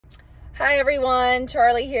Hi everyone,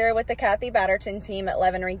 Charlie here with the Kathy Batterton team at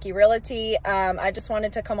Levin Rinke Realty. I just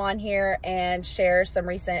wanted to come on here and share some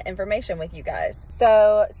recent information with you guys.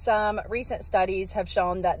 So some recent studies have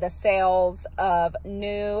shown that the sales of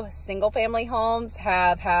new single family homes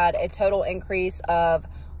have had a total increase of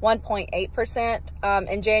 1.8%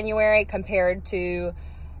 in January compared to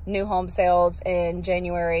new home sales in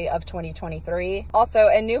January of 2023. Also,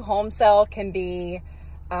 a new home sale can be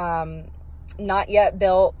not yet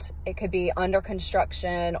built, it could be under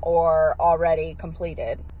construction or already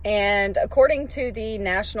completed. And according to the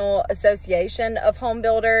National Association of Home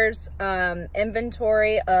Builders,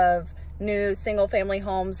 inventory of new single family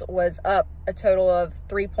homes was up a total of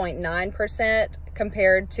 3.9%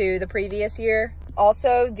 compared to the previous year.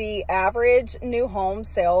 Also, the average new home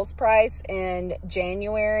sales price in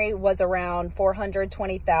January was around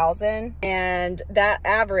 $420,000, and that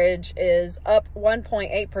average is up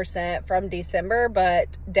 1.8% from December,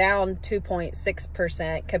 but down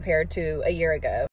 2.6% compared to a year ago.